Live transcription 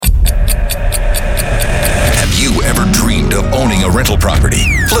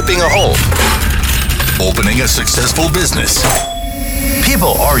flipping a home, opening a successful business.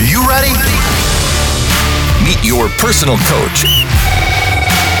 People, are you ready? Meet your personal coach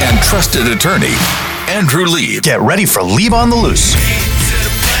and trusted attorney, Andrew Lieb. Get ready for Lieb on the Loose,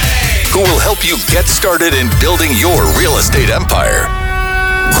 who will help you get started in building your real estate empire.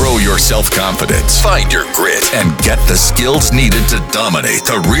 Grow your self-confidence, find your grit, and get the skills needed to dominate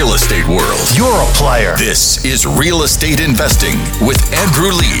the real estate world. You're a player. This is Real Estate Investing with Andrew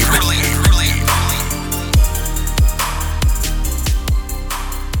Lieb.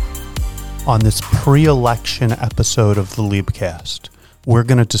 On this pre-election episode of the Liebcast, we're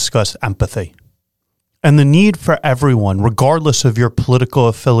going to discuss empathy and the need for everyone, regardless of your political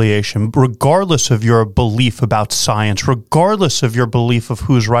affiliation, regardless of your belief about science, regardless of your belief of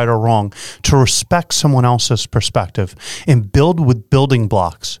who's right or wrong, to respect someone else's perspective and build with building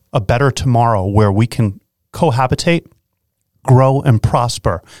blocks a better tomorrow where we can cohabitate, grow, and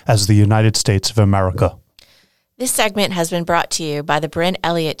prosper as the United States of America. This segment has been brought to you by the Bryn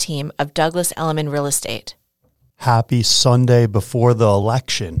Elliott team of Douglas Elliman Real Estate. Happy Sunday before the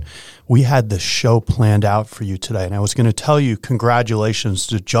election. We had the show planned out for you today, and I was going to tell you congratulations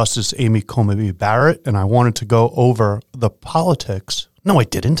to Justice Amy Coney Barrett, and I wanted to go over the politics. No, I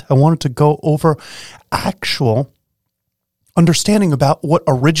didn't. I wanted to go over actual understanding about what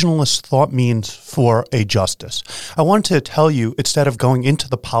originalist thought means for a justice. I wanted to tell you, instead of going into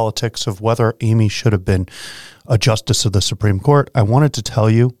the politics of whether Amy should have been a justice of the Supreme Court, I wanted to tell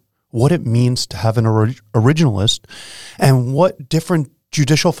you what it means to have an originalist and what different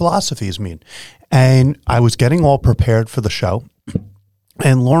judicial philosophies mean. And I was getting all prepared for the show.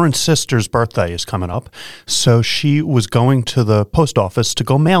 And Lauren's sister's birthday is coming up. So she was going to the post office to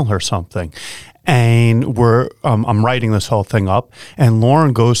go mail her something. And I'm writing this whole thing up, and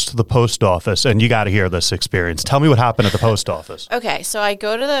Lauren goes to the post office, and you got to hear this experience. Tell me what happened at the post office. Okay, so I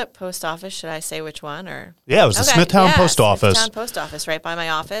go to the post office. Should I say which one? Or yeah, it was the Smithtown Post Office. Smithtown Post Office, right by my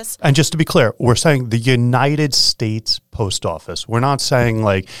office. And just to be clear, we're saying the United States Post Office. We're not saying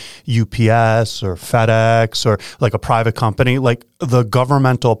like UPS or FedEx or like a private company, like the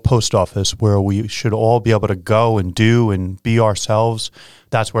governmental post office where we should all be able to go and do and be ourselves.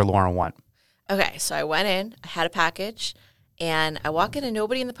 That's where Lauren went. Okay, so I went in, I had a package, and I walk in and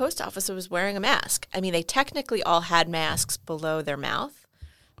nobody in the post office was wearing a mask. I mean, they technically all had masks below their mouth,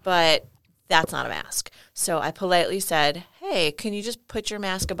 but that's not a mask. So I politely said, hey, can you just put your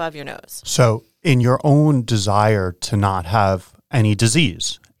mask above your nose? So in your own desire to not have any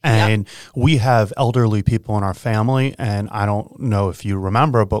disease, and we have elderly people in our family, and I don't know if you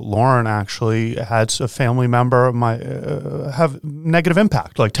remember, but Lauren actually had a family member have negative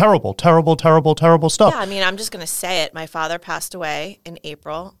impact, like terrible stuff. Yeah, I mean, I'm just going to say it. My father passed away in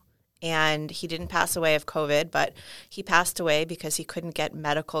April, and he didn't pass away of COVID, but he passed away because he couldn't get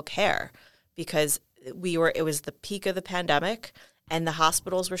medical care because it was the peak of the pandemic, and the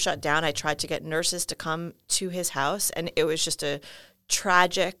hospitals were shut down. I tried to get nurses to come to his house, and it was just a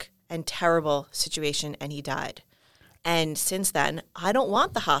tragic and terrible situation, and he died. And since then, I don't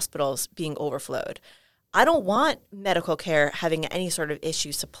want the hospitals being overflowed. I don't want medical care having any sort of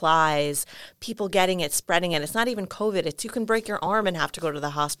issue, supplies, people getting it, spreading it. It's not even COVID. It's you can break your arm and have to go to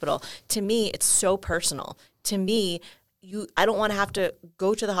the hospital. To me, it's so personal. To me, I don't want to have to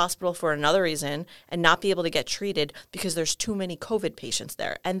go to the hospital for another reason and not be able to get treated because there's too many COVID patients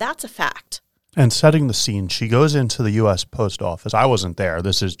there. And that's a fact. And setting the scene, she goes into the U.S. Post Office. I wasn't there.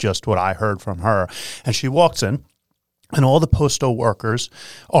 This is just what I heard from her. And she walks in, and all the postal workers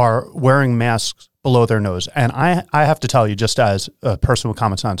are wearing masks below their nose. And I have to tell you, just as a person with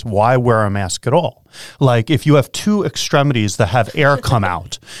common sense, why wear a mask at all? Like, if you have two extremities that have air come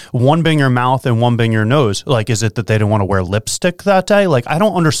out, one being your mouth and one being your nose, like, is it that they didn't want to wear lipstick that day? Like, I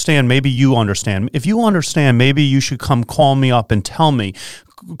don't understand. Maybe you understand. If you understand, maybe you should come call me up and tell me.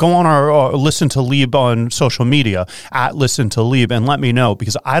 Go on our Listen to Lieb on social media, at Listen to Lieb, and let me know,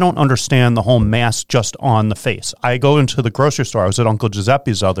 because I don't understand the whole mask just on the face. I go into the grocery store. I was at Uncle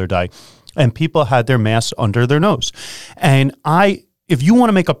Giuseppe's the other day, and people had their masks under their nose. And if you want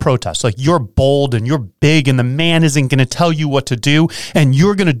to make a protest, like you're bold and you're big and the man isn't going to tell you what to do and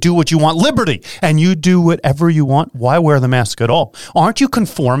you're going to do what you want, liberty, and you do whatever you want, why wear the mask at all? Aren't you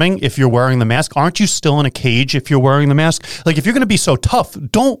conforming if you're wearing the mask? Aren't you still in a cage if you're wearing the mask? Like, if you're going to be so tough,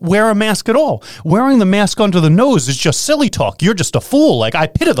 don't wear a mask at all. Wearing the mask under the nose is just silly talk. You're just a fool. Like, I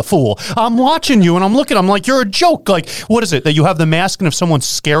pity the fool. I'm watching you and I'm looking, I'm like, you're a joke. Like, what is it? That you have the mask and if someone's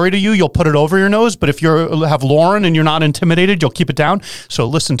scary to you, you'll put it over your nose, but if you have Lauren and you're not intimidated, you'll keep it down? So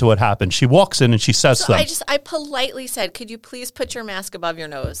listen to what happened. She walks in and she says to them. I politely said, could you please put your mask above your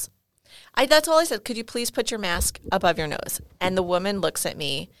nose? That's all I said. Could you please put your mask above your nose? And the woman looks at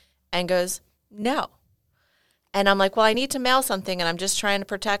me and goes, no. And I'm like, well, I need to mail something, and I'm just trying to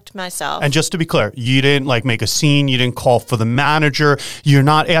protect myself. And just to be clear, you didn't make a scene. You didn't call for the manager. You're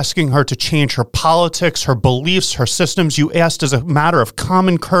not asking her to change her politics, her beliefs, her systems. You asked as a matter of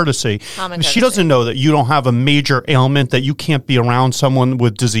common courtesy. She doesn't know that you don't have a major ailment, that you can't be around someone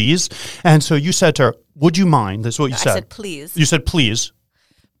with disease. And so you said to her, would you mind? That's what you said. I said, please. You said, please.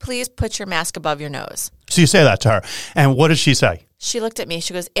 Please put your mask above your nose. So you say that to her. And what does she say? She looked at me.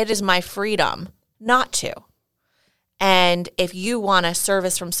 She goes, it is my freedom not to. And if you want a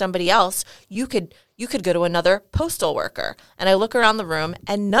service from somebody else, you could go to another postal worker. And I look around the room,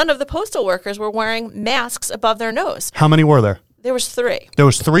 and none of the postal workers were wearing masks above their nose. How many were there? There was 3. There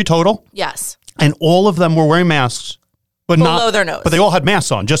was 3 total? Yes. And all of them were wearing masks, but below their nose. But they all had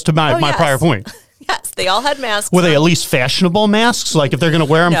masks on, just to my prior point. Yes, they all had masks. Were they at least fashionable masks? Like if they're going to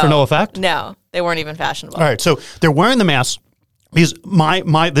wear them for no effect? No, they weren't even fashionable. All right, so they're wearing the masks because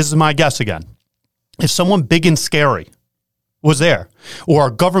this is my guess again. If someone big and scary was there, or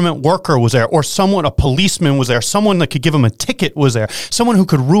a government worker was there, or a policeman was there, someone that could give them a ticket was there, someone who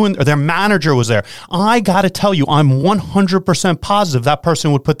could ruin, or their manager was there, I got to tell you, I'm 100% positive that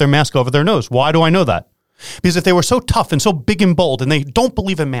person would put their mask over their nose. Why do I know that? Because if they were so tough and so big and bold and they don't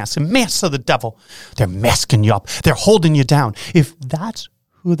believe in masks, and masks are the devil, they're masking you up, they're holding you down. If that's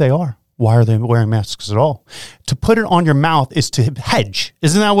who they are, why are they wearing masks at all? To put it on your mouth is to hedge.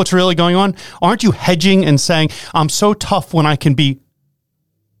 Isn't that what's really going on? Aren't you hedging and saying, I'm so tough when I can be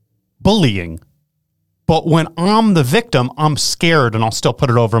bullying, but when I'm the victim, I'm scared and I'll still put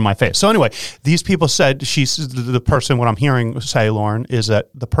it over my face. So anyway, these people said, the person, what I'm hearing say, Lauren, is that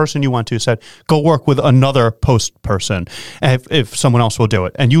the person you went to said, go work with another post person if someone else will do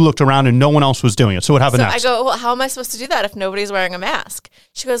it. And you looked around and no one else was doing it. So what happened next? I go, well, how am I supposed to do that if nobody's wearing a mask?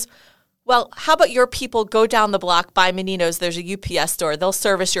 She goes, well, how about your people go down the block by Menino's? There's a UPS store. They'll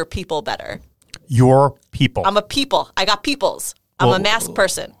service your people better. Your people. I'm a people. I got peoples. I'm a mask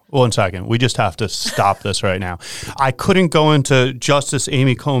person. 1 second. We just have to stop this right now. I couldn't go into Justice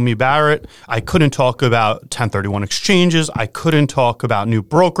Amy Coney Barrett. I couldn't talk about 1031 exchanges. I couldn't talk about new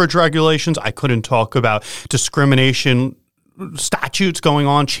brokerage regulations. I couldn't talk about discrimination statutes going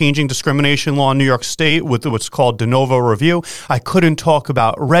on, changing discrimination law in New York State with what's called de novo review. I couldn't talk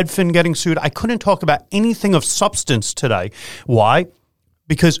about Redfin getting sued. I couldn't talk about anything of substance today. Why?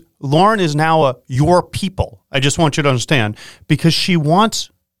 Because Lauren is now your people. I just want you to understand, because she wants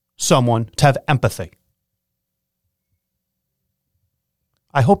someone to have empathy.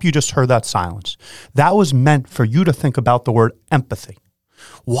 I hope you just heard that silence. That was meant for you to think about the word empathy.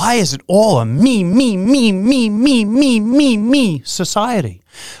 Why is it all a me society?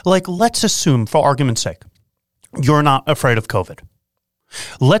 Like, let's assume, for argument's sake, you're not afraid of COVID.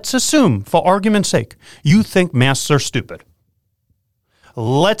 Let's assume, for argument's sake, you think masks are stupid.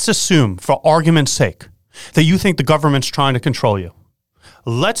 Let's assume, for argument's sake, that you think the government's trying to control you.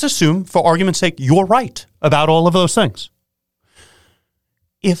 Let's assume, for argument's sake, you're right about all of those things.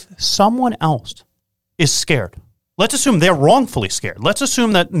 If someone else is scared, let's assume they're wrongfully scared. Let's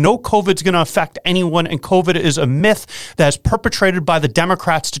assume that no COVID's going to affect anyone and COVID is a myth that is perpetrated by the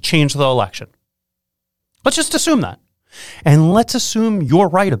Democrats to change the election. Let's just assume that. And let's assume you're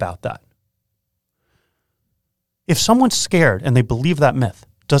right about that. If someone's scared and they believe that myth,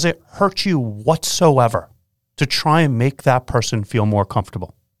 does it hurt you whatsoever to try and make that person feel more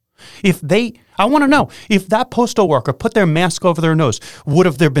comfortable? I want to know, if that postal worker put their mask over their nose, would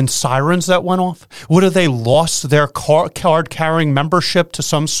have there been sirens that went off? Would have they lost their card-carrying membership to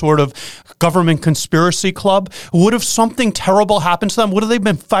some sort of government conspiracy club? Would have something terrible happened to them? Would have they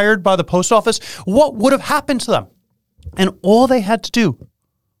been fired by the post office? What would have happened to them? And all they had to do,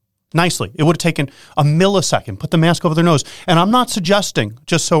 nicely, it would have taken a millisecond, put the mask over their nose. And I'm not suggesting,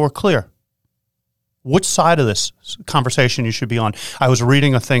 just so we're clear, which side of this conversation you should be on. I was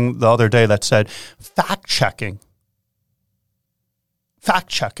reading a thing the other day that said fact-checking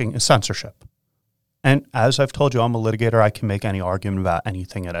is censorship. And as I've told you, I'm a litigator. I can make any argument about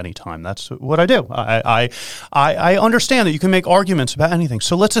anything at any time. That's what I do. I understand that you can make arguments about anything.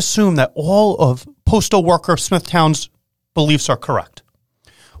 So let's assume that all of postal worker Smithtown's beliefs are correct.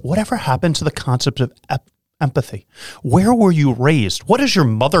 Whatever happened to the concept of empathy? Where were you raised? What is your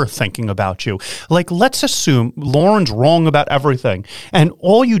mother thinking about you? Like, let's assume Lauren's wrong about everything. And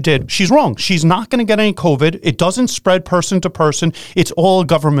all you did, she's wrong. She's not going to get any COVID. It doesn't spread person to person. It's all a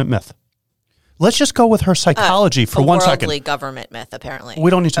government myth. Let's just go with her psychology for 1 second. A worldly government myth, apparently.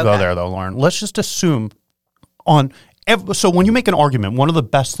 We don't need to go there, though, Lauren. Let's just assume so when you make an argument, one of the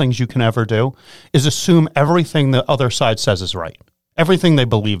best things you can ever do is assume everything the other side says is right. Everything they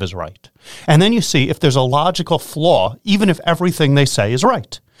believe is right. And then you see if there's a logical flaw, even if everything they say is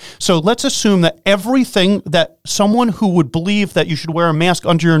right. So let's assume that everything that someone who would believe that you should wear a mask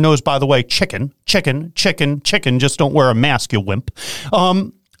under your nose, by the way, chicken, just don't wear a mask, you wimp.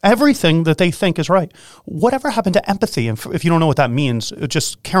 Everything that they think is right. Whatever happened to empathy? And if you don't know what that means,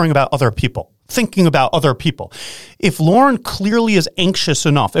 just caring about other people, thinking about other people. If Lauren clearly is anxious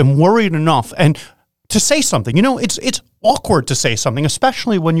enough and worried enough and to say something, it's awkward to say something,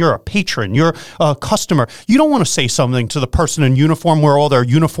 especially when you're a patron, you're a customer. You don't want to say something to the person in uniform where all their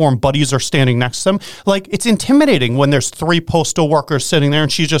uniform buddies are standing next to them. Like, it's intimidating when there's 3 postal workers sitting there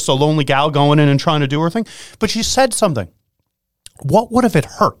and she's just a lonely gal going in and trying to do her thing. But she said something. What would have it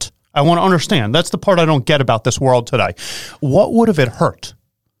hurt? I want to understand. That's the part I don't get about this world today. What would have it hurt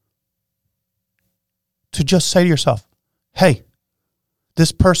to just say to yourself, hey,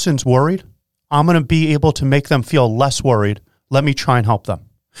 this person's worried. I'm going to be able to make them feel less worried. Let me try and help them.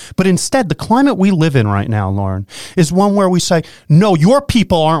 But instead, the climate we live in right now, Lauren, is one where we say, no, your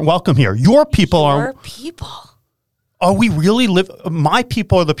people aren't welcome here. Your people aren't. Your people. Are we really my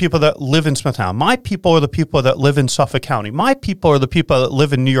people are the people that live in Smithtown. My people are the people that live in Suffolk County. My people are the people that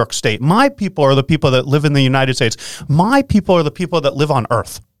live in New York State. My people are the people that live in the United States. My people are the people that live on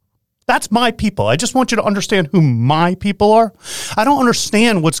Earth. That's my people. I just want you to understand who my people are. I don't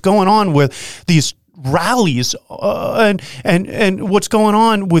understand what's going on with these rallies and what's going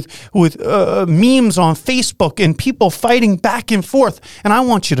on with memes on Facebook and people fighting back and forth. And I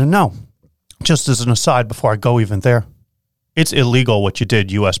want you to know, just as an aside before I go even there, it's illegal what you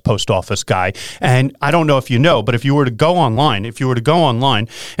did, U.S. Post Office guy. And I don't know if you know, but if you were to go online,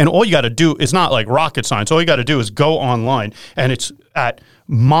 and all you got to do is not like rocket science. All you got to do is go online, and it's at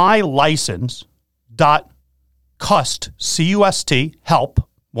mylicense.cust, C-U-S-T, help,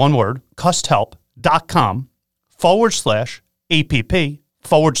 one word,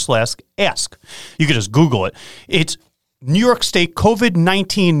 custhelp.com/app/ask. You can just Google it. It's New York State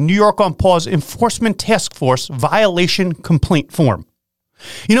COVID-19 New York on Pause Enforcement Task Force Violation Complaint Form.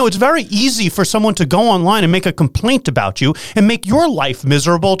 It's very easy for someone to go online and make a complaint about you and make your life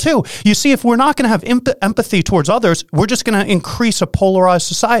miserable too. You see, if we're not going to have empathy towards others, we're just going to increase a polarized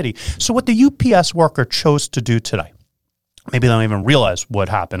society. So what the UPS worker chose to do today, maybe they don't even realize what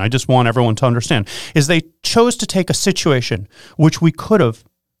happened. I just want everyone to understand, is they chose to take a situation which we could have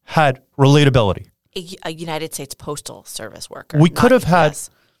had relatability. A United States Postal Service worker. We could have had,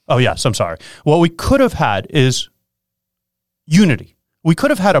 oh yes, I'm sorry. What we could have had is unity. We could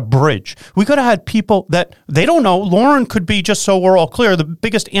have had a bridge. We could have had people that they don't know. Lauren could be, just so we're all clear, the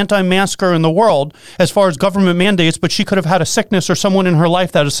biggest anti-masker in the world as far as government mandates, but she could have had a sickness or someone in her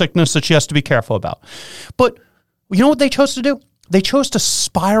life that had a sickness that she has to be careful about. But you know what they chose to do? They chose to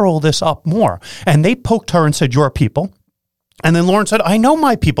spiral this up more. And they poked her and said, your people. And then Lauren said, I know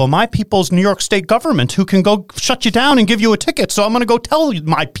my people. My people's New York State government who can go shut you down and give you a ticket. So I'm going to go tell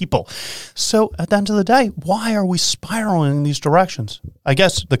my people. So at the end of the day, why are we spiraling in these directions? I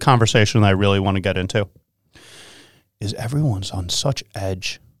guess the conversation that I really want to get into is everyone's on such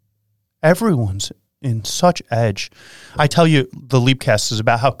edge. Everyone's in such edge. I tell you, the Liebcast is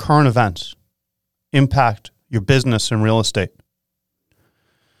about how current events impact your business and real estate.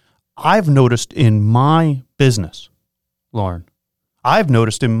 I've noticed in my business, Lauren, I've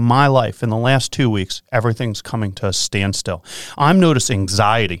noticed in my life in the last 2 weeks, everything's coming to a standstill. I'm noticing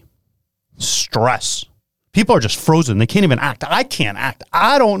anxiety, stress. People are just frozen. They can't even act. I can't act.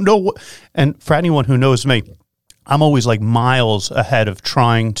 I don't know what. And for anyone who knows me, I'm always like miles ahead of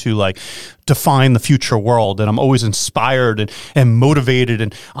trying to define the future world. And I'm always inspired and motivated,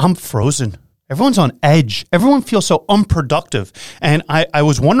 and I'm frozen. Everyone's on edge. Everyone feels so unproductive. And I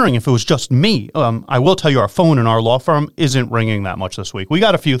was wondering if it was just me. I will tell you, our phone in our law firm isn't ringing that much this week. We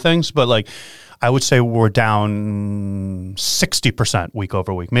got a few things, but I would say we're down 60% week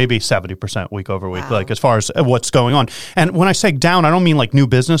over week, maybe 70% week over week, wow. As far as what's going on. And when I say down, I don't mean new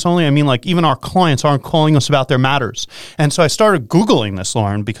business only. I mean even our clients aren't calling us about their matters. And so I started Googling this,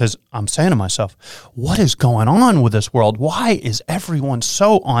 Lauren, because I'm saying to myself, what is going on with this world? Why is everyone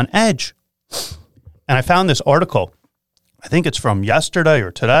so on edge? And I found this article, I think it's from yesterday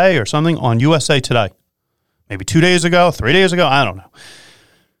or today or something, on USA Today. Maybe 2 days ago, 3 days ago, I don't know.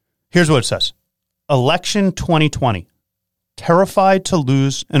 Here's what it says. Election 2020. Terrified to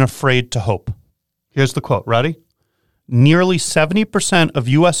lose and afraid to hope. Here's the quote. Ready? Nearly 70% of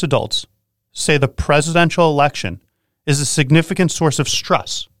U.S. adults say the presidential election is a significant source of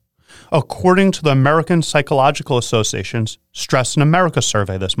stress, according to the American Psychological Association's Stress in America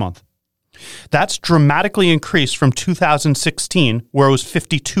survey this month. That's dramatically increased from 2016, where it was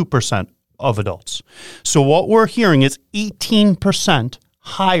 52% of adults. So what we're hearing is 18%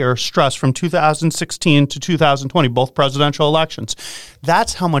 higher stress from 2016 to 2020, both presidential elections.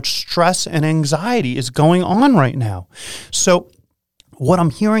 That's how much stress and anxiety is going on right now. So what I'm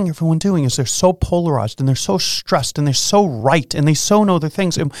hearing everyone doing is they're so polarized and they're so stressed and they're so right and they so know their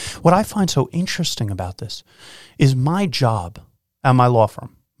things. And what I find so interesting about this is my job at my law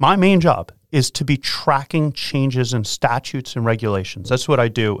firm, my main job is to be tracking changes in statutes and regulations. That's what I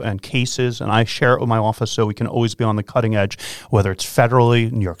do and cases, and I share it with my office so we can always be on the cutting edge, whether it's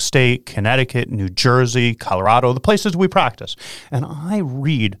federally, New York State, Connecticut, New Jersey, Colorado, the places we practice. And I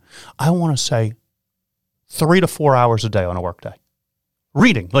read, I want to say 3 to 4 hours a day on a workday.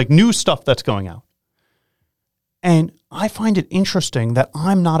 Reading, like new stuff that's going out. And I find it interesting that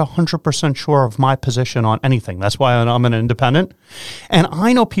I'm not 100% sure of my position on anything. That's why I'm an independent. And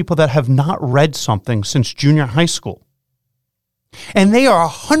I know people that have not read something since junior high school. And they are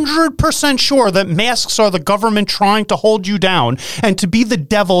 100% sure that masks are the government trying to hold you down and to be the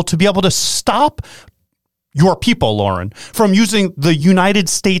devil, to be able to stop your people, Lauren, from using the United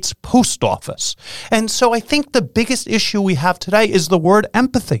States Post Office. And so I think the biggest issue we have today is the word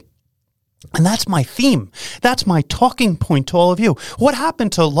empathy. And that's my theme. That's my talking point to all of you. What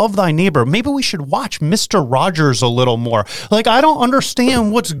happened to love thy neighbor? Maybe we should watch Mr. Rogers a little more. Like, I don't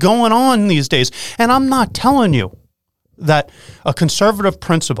understand what's going on these days. And I'm not telling you that a conservative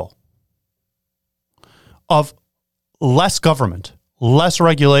principle of less government, less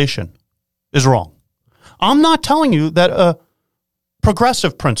regulation is wrong. I'm not telling you that a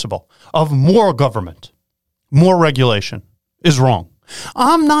progressive principle of more government, more regulation is wrong.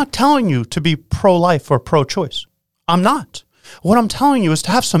 I'm not telling you to be pro-life or pro-choice. I'm not. What I'm telling you is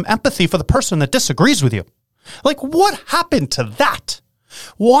to have some empathy for the person that disagrees with you. Like, what happened to that?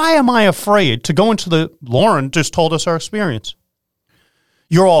 Why am I afraid to go into the... Lauren just told us our experience.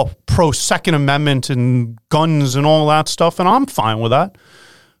 You're all pro-Second Amendment and guns and all that stuff, and I'm fine with that.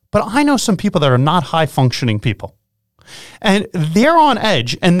 But I know some people that are not high-functioning people. And they're on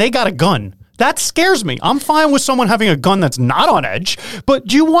edge, and they got a gun. That scares me. I'm fine with someone having a gun that's not on edge, but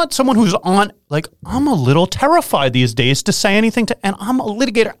do you want someone who's on, like, I'm a little terrified these days to say anything to, and I'm a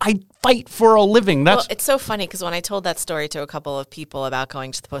litigator. I fight for a living. Well, it's so funny because when I told that story to a couple of people about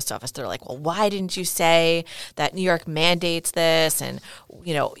going to the post office, they're like, well, why didn't you say that New York mandates this? And,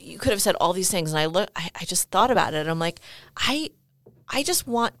 you know, you could have said all these things. And I just thought about it. And I'm like, I just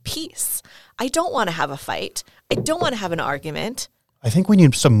want peace. I don't want to have a fight. I don't want to have an argument. I think we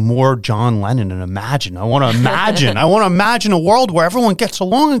need some more John Lennon and imagine. I want to imagine a world where everyone gets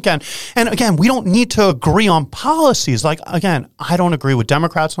along again. And again, we don't need to agree on policies. Like, again, I don't agree with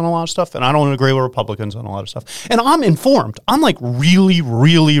Democrats on a lot of stuff, and I don't agree with Republicans on a lot of stuff. And I'm informed. I'm like really,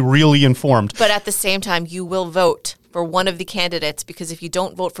 really, really informed. But at the same time, you will vote for one of the candidates, because if you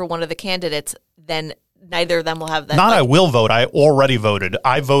don't vote for one of the candidates, then neither of them will have that. I will vote. I already voted.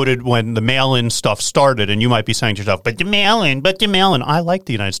 I voted when the mail-in stuff started, and you might be saying to yourself, but the mail-in. I like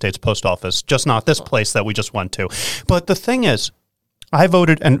the United States Post Office, just not this place that we just went to. But the thing is, I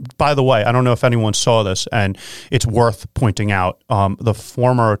voted, and by the way, I don't know if anyone saw this, and it's worth pointing out, the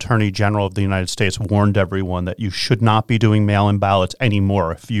former Attorney General of the United States warned everyone that you should not be doing mail-in ballots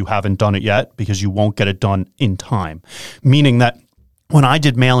anymore if you haven't done it yet, because you won't get it done in time. Meaning that when I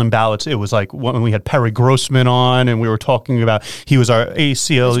did mail-in ballots, it was like when we had Perry Grossman on, and we were talking about, he was our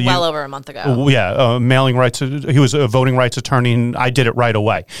ACLU. It was well over a month ago. Yeah, mailing rights. He was a voting rights attorney, and I did it right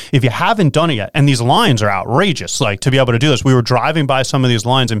away. If you haven't done it yet, and these lines are outrageous, like to be able to do this, we were driving by some of these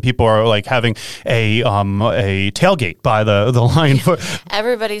lines, and people are like having a tailgate by the line.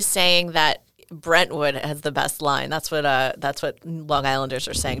 Everybody's saying that Brentwood has the best line. That's what Long Islanders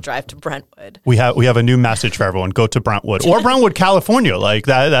are saying. Drive to Brentwood. We have a new message for everyone. Go to Brentwood or Brentwood, California. Like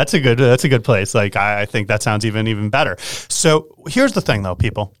that's a good place. Like I think that sounds even better. So here's the thing, though,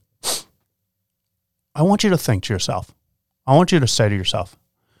 people. I want you to think to yourself. I want you to say to yourself,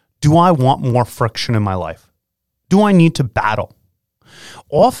 do I want more friction in my life? Do I need to battle?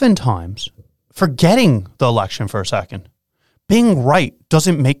 Oftentimes, forgetting the election for a second, being right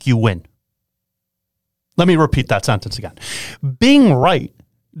doesn't make you win. Let me repeat that sentence again. Being right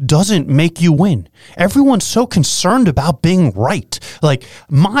doesn't make you win. Everyone's so concerned about being right. Like,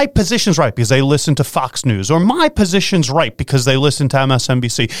 my position's right because they listen to Fox News, or my position's right because they listen to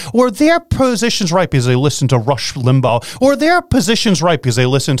MSNBC, or their position's right because they listen to Rush Limbaugh, or their position's right because they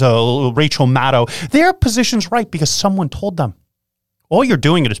listen to Rachel Maddow. Their position's right because someone told them. All you're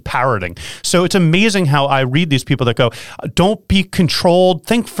doing is parroting. So it's amazing how I read these people that go, don't be controlled,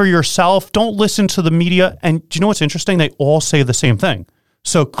 think for yourself, don't listen to the media. And do you know what's interesting? They all say the same thing.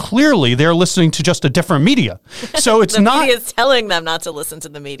 So clearly they're listening to just a different media. So it's the not. media is telling them not to listen to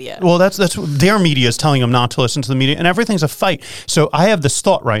the media. Well, that's their media is telling them not to listen to the media, and everything's a fight. So I have this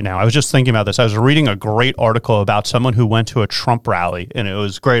thought right now. I was just thinking about this. I was reading a great article about someone who went to a Trump rally, and it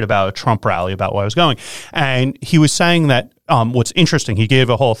was great about a Trump rally, about where I was going. And he was saying that what's interesting, he gave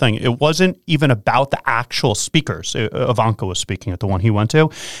a whole thing. It wasn't even about the actual speakers. Ivanka was speaking at the one he went to.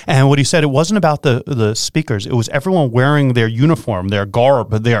 And what he said, it wasn't about the speakers. It was everyone wearing their uniform, their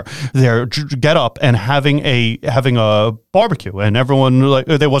garb, their get up and having a barbecue. And everyone, like,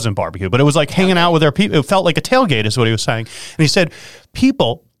 there wasn't barbecue, but it was like hanging out with their people. It felt like a tailgate is what he was saying. And he said,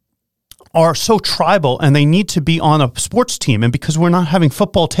 people are so tribal and they need to be on a sports team, and because we're not having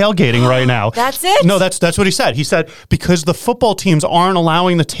football tailgating right now. That's it? No, that's what he said. He said because the football teams aren't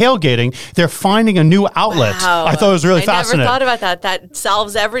allowing the tailgating, they're finding a new outlet. Wow. I thought it was really fascinating. I never thought about that. That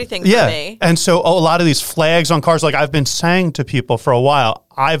solves everything for me. And so a lot of these flags on cars, like I've been saying to people for a while,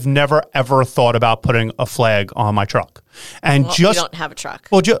 I've never ever thought about putting a flag on my truck. And you don't have a truck.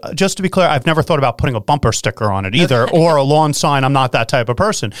 Well, just to be clear, I've never thought about putting a bumper sticker on it either, or a lawn sign. I'm not that type of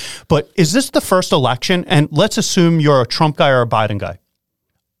person. But is this the first election? And let's assume you're a Trump guy or a Biden guy.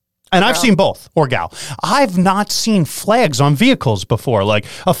 And I've seen both, or gal. I've not seen flags on vehicles before. Like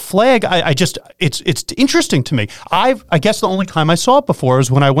a flag, it's interesting to me. I guess the only time I saw it before is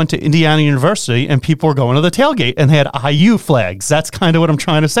when I went to Indiana University and people were going to the tailgate and they had IU flags. That's kind of what I'm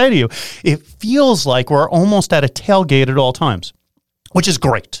trying to say to you. It feels like we're almost at a tailgate at all times, which is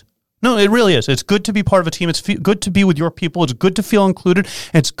great. No, it really is. It's good to be part of a team. It's good to be with your people. It's good to feel included.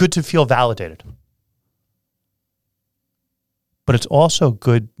 And it's good to feel validated. But it's also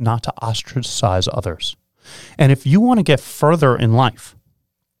good not to ostracize others. And if you want to get further in life,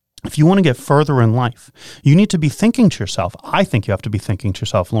 you need to be thinking to yourself, I think you have to be thinking to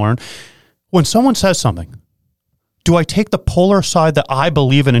yourself, Lauren, when someone says something, do I take the polar side that I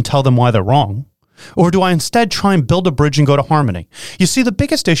believe in and tell them why they're wrong? Or do I instead try and build a bridge and go to harmony? You see, the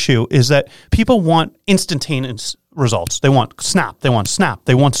biggest issue is that people want instantaneous results. They want snap. They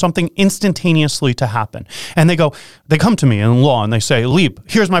want something instantaneously to happen. And they come to me in law and they say, Lieb,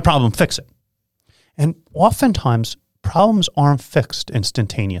 here's my problem, fix it. And oftentimes, problems aren't fixed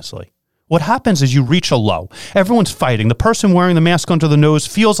instantaneously. What happens is you reach a low. Everyone's fighting. The person wearing the mask under the nose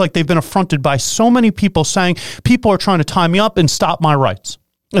feels like they've been affronted by so many people saying, people are trying to tie me up and stop my rights.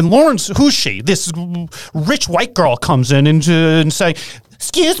 And Lauren's, who's she? This rich white girl comes in and say,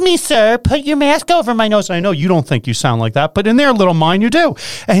 excuse me, sir, put your mask over my nose. And I know you don't think you sound like that, but in their little mind you do.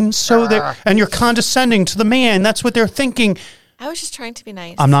 And so and you're condescending to the man. That's what they're thinking. I was just trying to be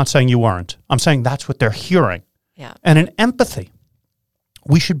nice. I'm not saying you weren't. I'm saying that's what they're hearing. Yeah. And in empathy,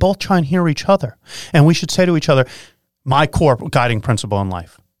 we should both try and hear each other. And we should say to each other, my core guiding principle in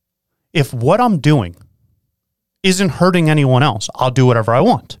life, if what I'm doing isn't hurting anyone else, I'll do whatever I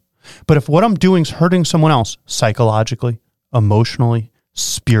want. But if what I'm doing is hurting someone else psychologically, emotionally,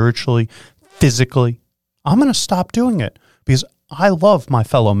 spiritually, physically, I'm going to stop doing it because I love my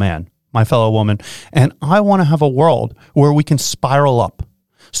fellow man, my fellow woman, and I want to have a world where we can spiral up.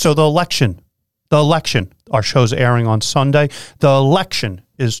 So the election, our show's airing on Sunday. The election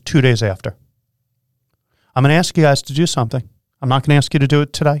is 2 days after. I'm going to ask you guys to do something. I'm not going to ask you to do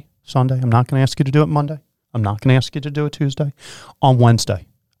it today, Sunday. I'm not going to ask you to do it Monday. I'm not going to ask you to do it Tuesday. On Wednesday,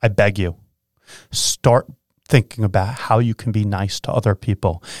 I beg you, start thinking about how you can be nice to other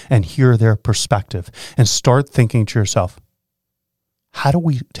people and hear their perspective, and start thinking to yourself, how do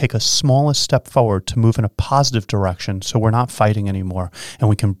we take a smallest step forward to move in a positive direction so we're not fighting anymore and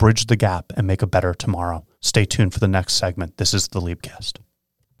we can bridge the gap and make a better tomorrow? Stay tuned for the next segment. This is the Liebcast.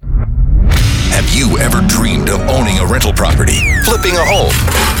 Have you ever dreamed of owning a rental property, flipping a home,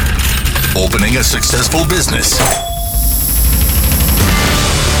 opening a successful business?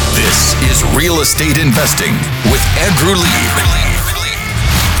 This is Real Estate Investing with Andrew Lieb.